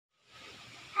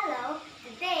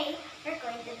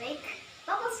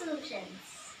solutions.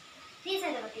 These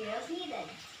are the materials needed: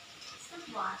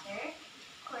 some water,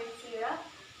 corn syrup,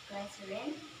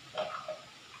 glycerin,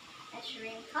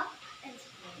 measuring cup and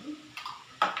spoon,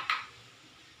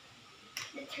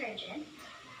 detergent,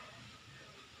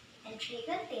 and 3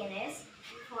 containers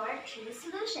for 3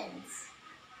 solutions.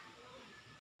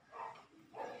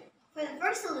 For the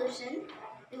first solution,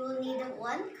 we will need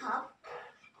 1 cup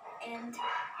and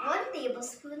 1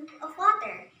 tablespoon of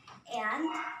water and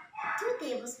 2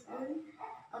 tablespoons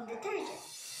of detergent.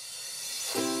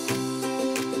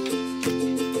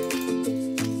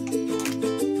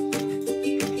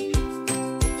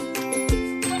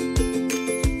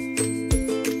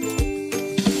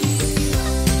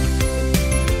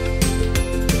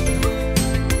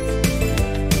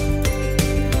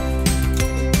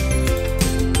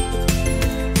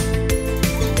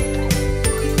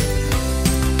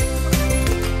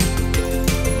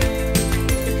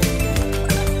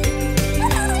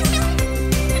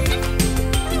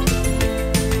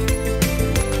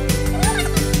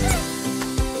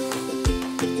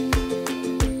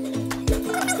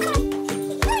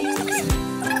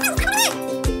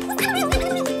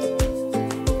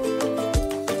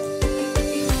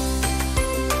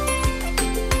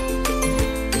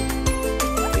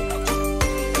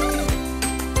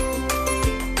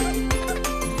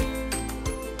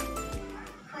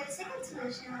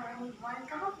 Solution, we'll need 1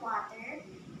 cup of water,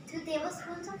 2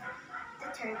 tablespoons of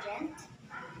detergent,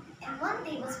 and 1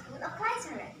 tablespoon of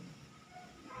glycerin.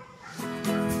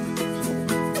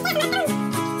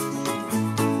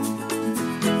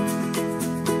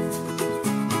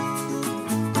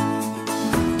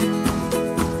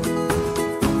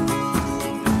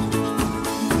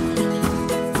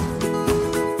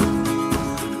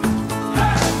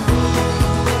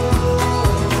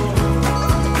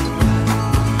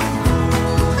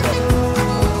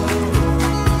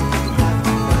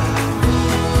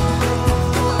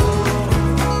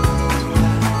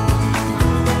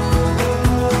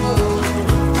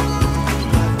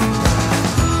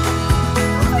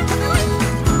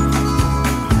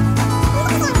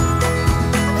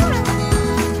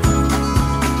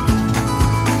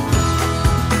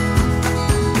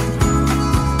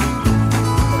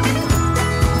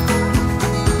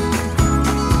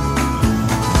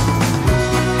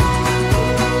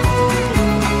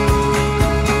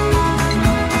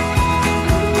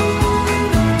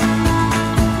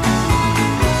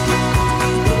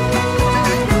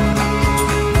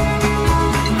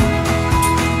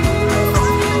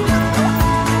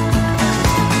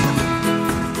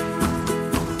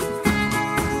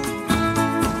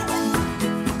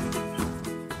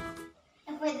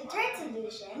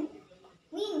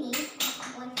 We need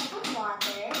 1 cup of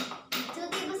water, 2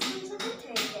 tablespoons of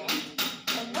detergent,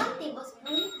 and 1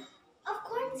 tablespoon of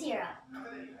corn syrup.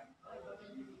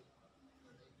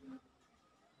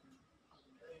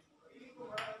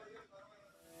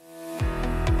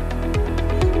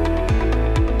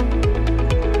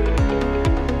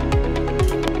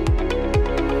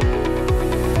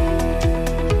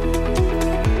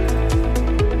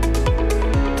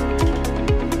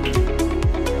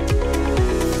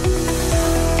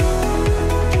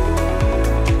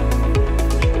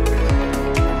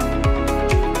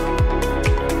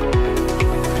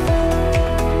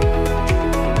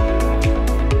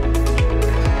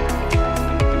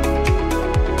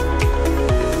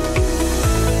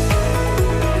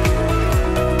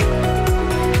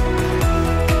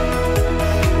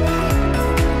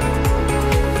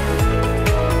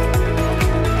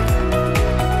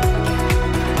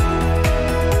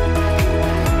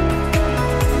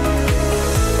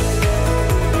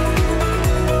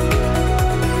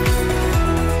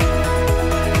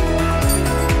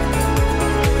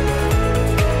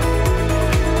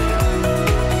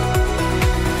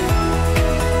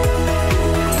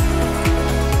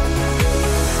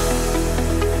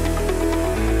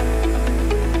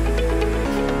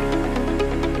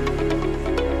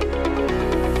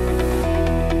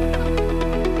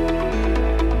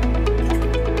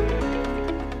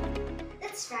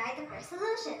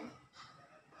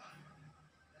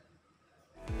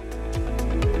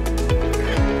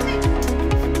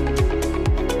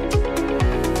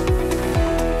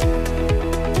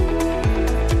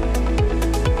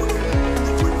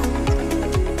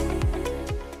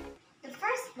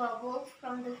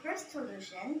 From the first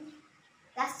solution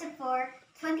lasted for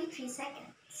 23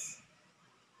 seconds.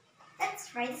 Let's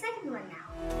try the second one now.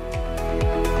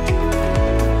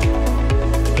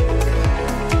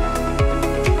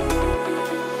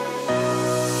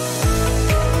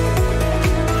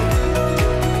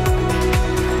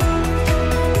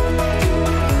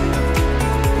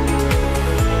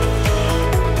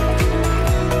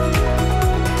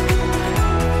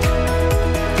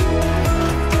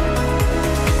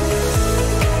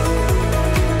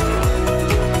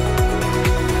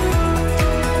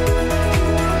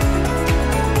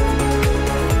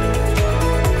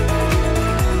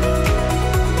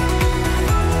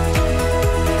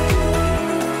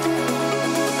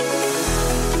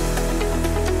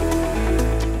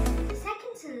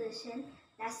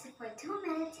 lasted for 2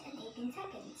 minutes and 18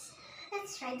 seconds.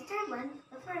 Let's try the third one,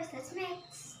 but first let's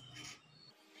mix.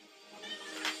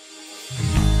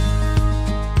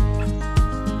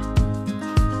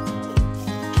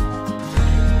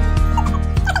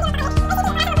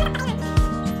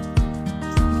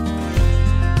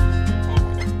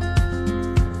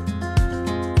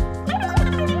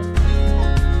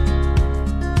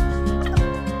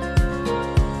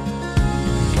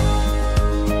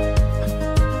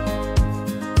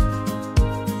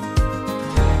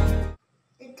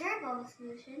 The third bubble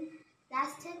solution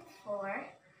lasted for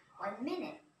 1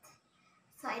 minute.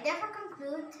 So I therefore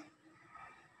conclude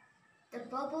the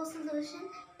bubble solution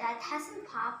that hasn't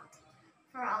popped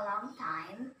for a long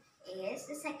time is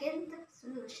the second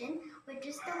solution, which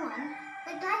is the one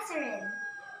with glycerin.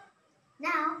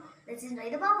 Now, let's enjoy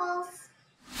the bubbles!